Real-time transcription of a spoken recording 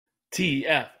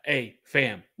TFA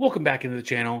fam, welcome back into the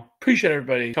channel. Appreciate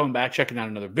everybody coming back, checking out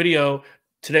another video.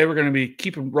 Today we're going to be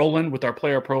keeping rolling with our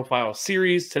player profile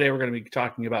series. Today we're going to be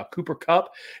talking about Cooper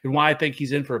Kupp and why I think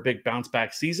he's in for a big bounce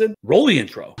back season. Roll the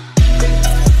intro.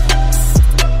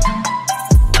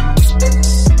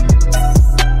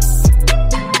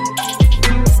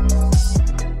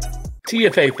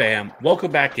 TFA fam,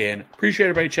 welcome back in. Appreciate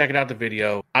everybody checking out the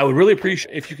video. I would really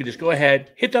appreciate if you could just go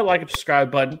ahead, hit that like and subscribe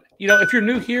button. You know, if you're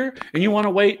new here and you want to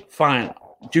wait, fine,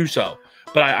 do so.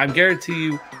 But I guarantee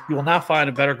you, you will not find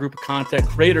a better group of content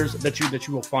creators that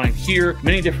you will find here.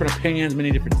 Many different opinions,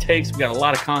 many different takes. We got a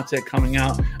lot of content coming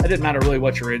out. It didn't matter really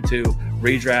what you're into.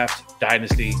 Redraft,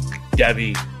 Dynasty,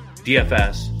 Devy,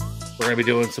 DFS. We're going to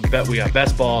be doing some we got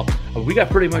best ball. We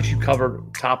got pretty much you covered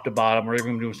top to bottom. We're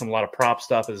even going to do a lot of prop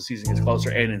stuff as the season gets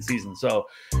closer and in season. So,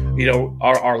 you know,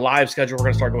 our live schedule, we're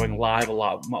going to start going live a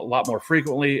lot more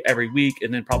frequently every week,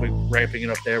 and then probably ramping it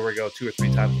up there. We go 2 or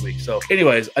 3 times a week. So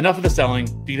anyways, enough of the selling.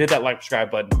 If you can hit that like, subscribe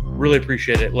button, really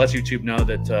appreciate it. Lets YouTube know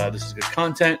that this is good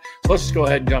content. So let's just go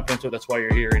ahead and jump into it. That's why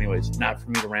you're here anyways, not for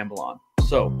me to ramble on.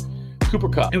 So Cooper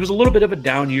Kupp. It was a little bit of a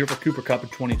down year for Cooper Kupp in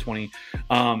 2020.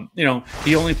 You know,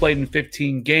 he only played in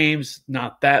 15 games,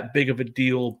 not that big of a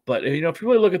deal. But, you know, if you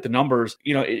really look at the numbers,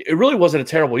 you know, it really wasn't a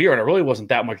terrible year, and it really wasn't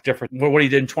that much different from what he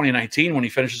did in 2019 when he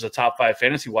finishes a top 5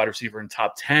 fantasy wide receiver and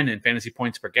top 10 in fantasy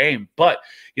points per game. But,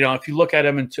 you know, if you look at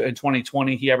him in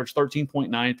 2020, he averaged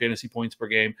 13.9 fantasy points per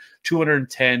game,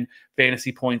 210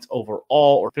 fantasy points overall,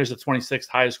 or finished the 26th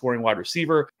highest scoring wide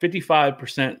receiver,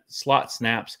 55% slot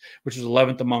snaps, which was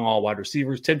 11th among all wide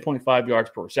receivers, 10.5 yards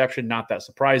per reception, not that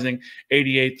surprising,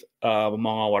 88th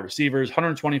among all wide receivers,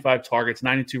 125 targets,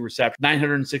 92 receptions,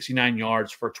 969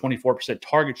 yards for 24%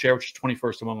 target share, which is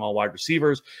 21st among all wide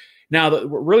receivers. Now,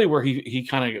 really where he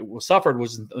kind of suffered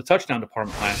was in the touchdown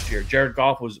department last year. Jared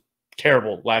Goff was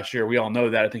terrible last year. We all know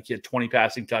that. I think he had 20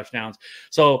 passing touchdowns.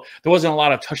 So there wasn't a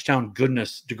lot of touchdown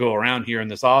goodness to go around here in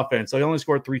this offense. So he only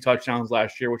scored 3 touchdowns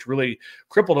last year, which really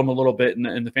crippled him a little bit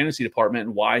in the fantasy department,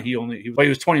 and why he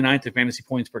was 29th in fantasy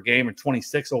points per game and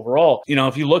 26th overall. You know,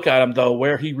 if you look at him though,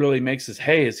 where he really makes his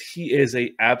hay is he is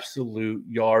a absolute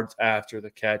yards after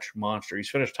the catch monster. He's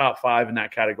finished top 5 in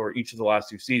that category each of the last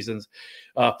 2 seasons.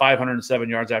 507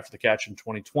 yards after the catch in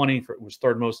 2020 was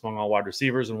 3rd most among all wide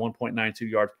receivers, and 1.92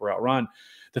 yards per out run.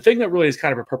 The thing that really is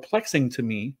kind of perplexing to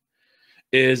me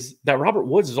is that Robert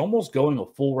Woods is almost going a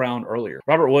full round earlier.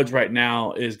 Robert Woods right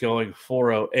now is going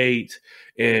 408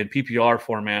 in PPR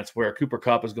formats, where Cooper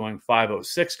Kupp is going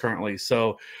 506 currently.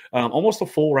 So almost a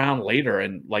full round later.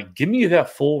 And like, give me that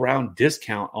full round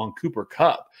discount on Cooper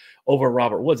Kupp over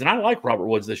Robert Woods. And I like Robert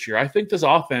Woods this year. I think this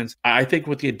offense, I think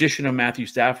with the addition of Matthew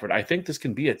Stafford, I think this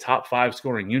can be a top 5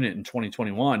 scoring unit in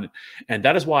 2021. And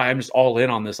that is why I'm just all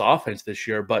in on this offense this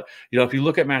year. But, you know, if you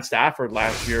look at Matt Stafford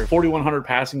last year, 4,100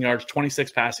 passing yards,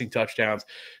 26 passing touchdowns,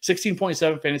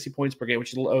 16.7 fantasy points per game,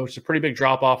 which is a pretty big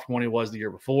drop off from when he was the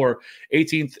year before.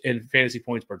 18th in fantasy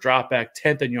points per dropback,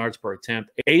 10th in yards per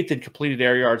attempt, 8th in completed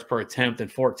air yards per attempt,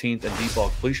 and 14th in deep ball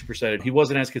completion percentage. He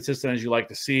wasn't as consistent as you like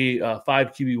to see. 5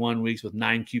 QB1 weeks with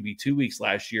 9 QB2 weeks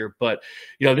last year. But,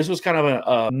 you know, this was kind of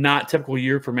a not typical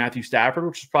year for Matthew Stafford,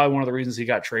 which is probably one of the reasons he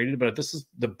got traded. But this is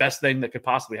the best thing that could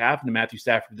possibly happen to Matthew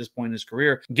Stafford at this point in his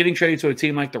career. Getting traded to a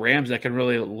team like the Rams that can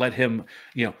really let him,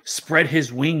 you know, spread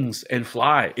his wings and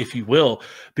fly, if you will.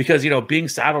 Because, you know, being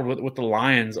saddled with the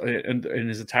Lions in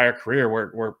his entire career,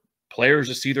 where players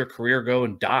just see their career go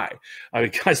and die. I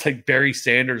mean, guys like Barry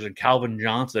Sanders and Calvin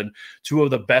Johnson, 2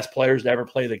 of the best players to ever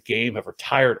play the game, have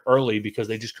retired early because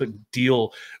they just couldn't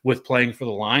deal with playing for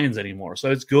the Lions anymore. So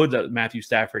it's good that Matthew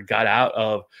Stafford got out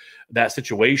of that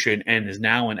situation and is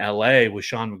now in LA with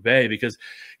Sean McVay, because,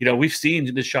 you know, we've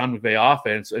seen this Sean McVay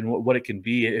offense and what it can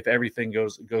be if everything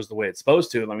goes the way it's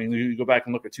supposed to. I mean, you go back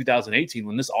and look at 2018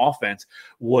 when this offense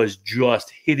was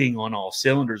just hitting on all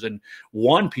cylinders and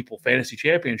won people fantasy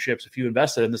championships if you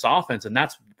invested in this offense. And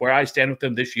that's where I stand with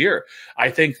them this year. I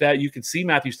think that you can see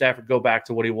Matthew Stafford go back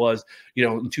to what he was, you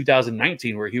know, in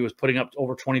 2019, where he was putting up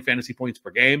over 20 fantasy points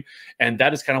per game. And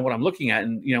that is kind of what I'm looking at.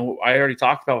 And, you know, I already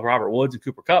talked about Robert Woods and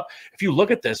Cooper Kupp. If you look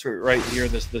at this right here,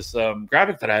 this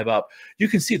graphic that I have up, you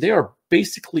can see they are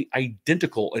basically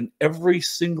identical in every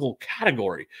single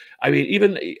category. I mean,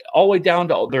 even all the way down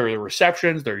to their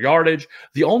receptions, their yardage.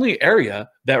 The only area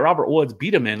that Robert Woods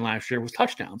beat him in last year was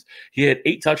touchdowns. He had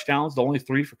 8 touchdowns, the only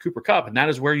 3 for Cooper Kupp. And that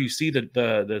is where you see the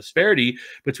disparity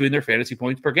between their fantasy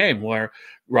points per game, where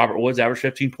Robert Woods averaged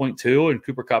 15.2 and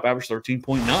Cooper Kupp averaged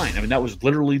 13.9. I mean, that was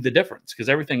literally the difference, because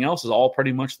everything else is all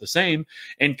pretty much the same.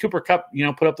 And Cooper Kupp, you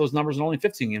know, put up those numbers in only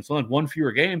 15 games, so only 1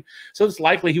 fewer game. So it's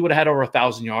likely he would have had over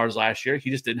 1,000 yards last last year. He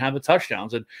just didn't have the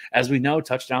touchdowns. And as we know,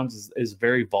 touchdowns is a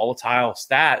very volatile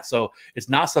stat. So it's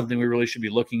not something we really should be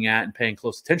looking at and paying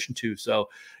close attention to. So,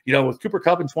 with Cooper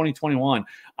Kupp in 2021,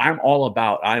 I'm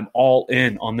all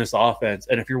in on this offense.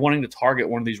 And if you're wanting to target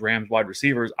one of these Rams wide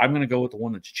receivers, I'm going to go with the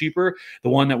one that's cheaper, the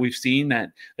one that we've seen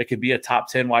that could be a top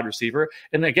 10 wide receiver.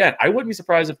 And again, I wouldn't be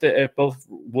surprised if both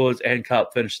Woods and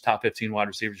Kupp finish top 15 wide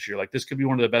receivers this year. Like, this could be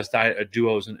one of the best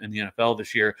duos in the NFL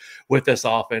this year with this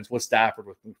offense, with Stafford,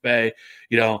 with McVay.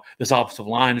 This offensive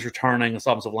line is returning. This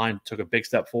offensive line took a big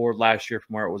step forward last year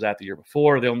from where it was at the year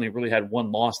before. They only really had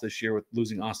one loss this year with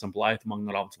losing Austin Blythe among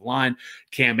that offensive line.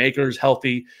 Cam Akers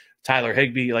healthy, Tyler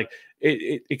Higbee. Like,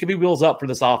 it could be wheels up for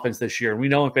this offense this year. And we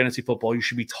know in fantasy football, you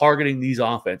should be targeting these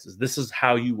offenses. This is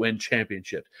how you win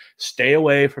championships. Stay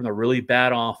away from the really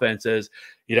bad offenses.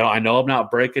 I know I'm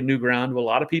not breaking new ground to a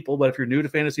lot of people, but if you're new to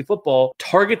fantasy football,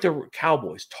 target the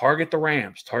Cowboys, target the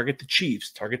Rams, target the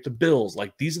Chiefs, target the Bills.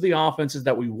 Like, these are the offenses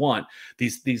that we want.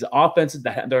 These offenses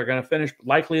that they're going to finish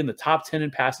likely in the top 10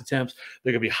 in pass attempts.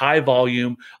 They're going to be high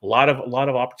volume, a lot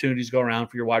of opportunities go around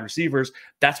for your wide receivers.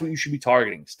 That's what you should be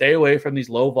targeting. Stay away from these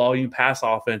low volume pass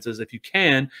offenses if you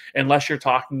can, unless you're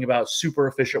talking about super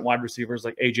efficient wide receivers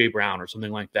like A.J. Brown or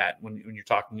something like that. When you're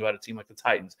talking about a team like the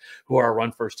Titans, who are a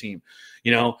run first team,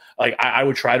 like, I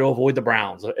would try to avoid the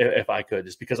Browns if I could,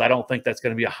 just because I don't think that's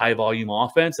going to be a high volume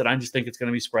offense. And I just think it's going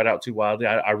to be spread out too wildly.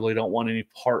 I really don't want any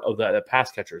part of the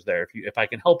pass catchers there if I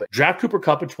can help it. Draft Cooper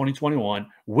Kupp in 2021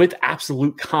 with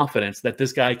absolute confidence that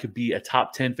this guy could be a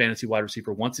top 10 fantasy wide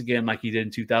receiver once again, like he did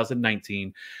in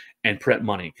 2019. And print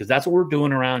money, because that's what we're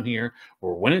doing around here.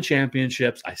 We're winning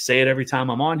championships. I say it every time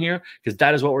I'm on here, because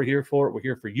that is what we're here for. We're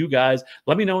here for you guys.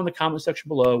 Let me know in the comment section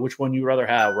below which one you'd rather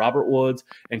have, Robert Woods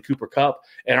and Cooper Kupp.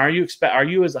 And are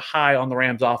you as high on the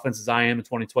Rams offense as I am in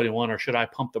 2021, or should I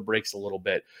pump the brakes a little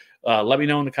bit? Let me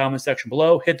know in the comment section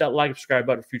below. Hit that like and subscribe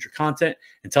button for future content.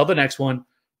 Until the next one,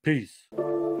 peace.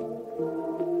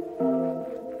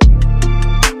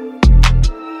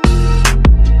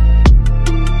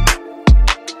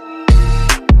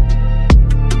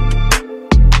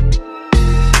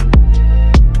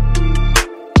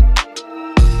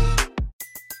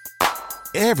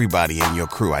 Everybody in your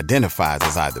crew identifies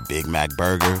as either Big Mac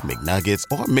Burger, McNuggets,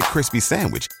 or McCrispy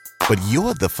Sandwich. But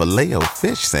you're the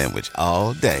Filet-O-Fish Sandwich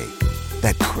all day.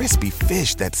 That crispy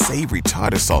fish, that savory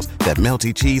tartar sauce, that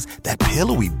melty cheese, that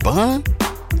pillowy bun.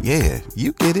 Yeah,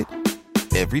 you get it.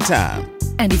 Every time.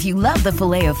 And if you love the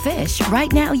Filet-O-Fish,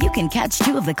 right now you can catch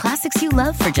two of the classics you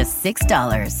love for just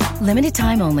 $6. Limited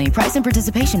time only. Price and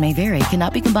participation may vary.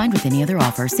 Cannot be combined with any other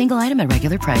offer. Single item at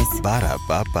regular price.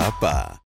 Ba-da-ba-ba-ba.